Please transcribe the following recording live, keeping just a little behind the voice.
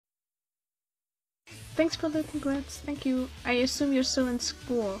Thanks for the congrats. Thank you. I assume you're still in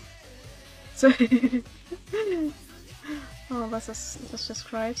school. So oh, that's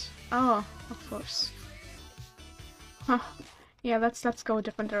just right. Oh, of course. Huh. Yeah, let's go a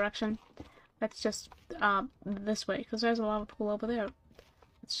different direction. Let's just this way, because there's a lava pool over there.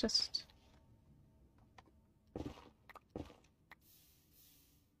 It's just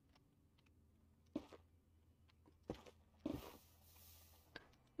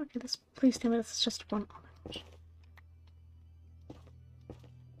okay. Please tell me this is just one orange.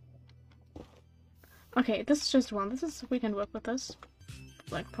 Okay, this is just one. We can work with this.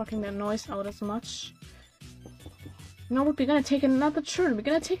 Like blocking the noise out as much. No, we're gonna take another turn. We're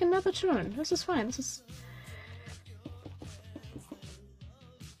gonna take another turn. This is fine.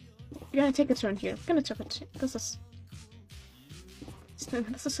 We're gonna take a turn here. We're gonna take it. This is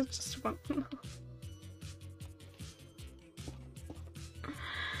just one.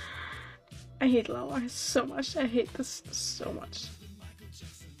 I hate lava so much. I hate this so much.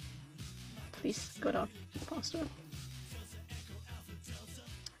 Please go down faster.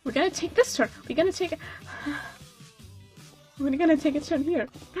 We're gonna take this turn. We're gonna take a turn here.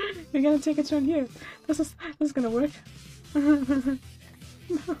 We're gonna take a turn here. This is gonna work. No.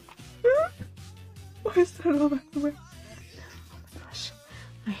 Why is there lava everywhere? Oh my gosh.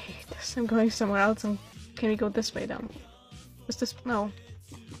 I hate this. I'm going somewhere else. Can we go this way down? Is this no?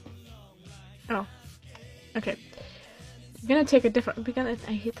 Oh. Okay. We're gonna take a different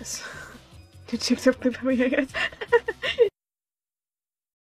I hate this. You checked up the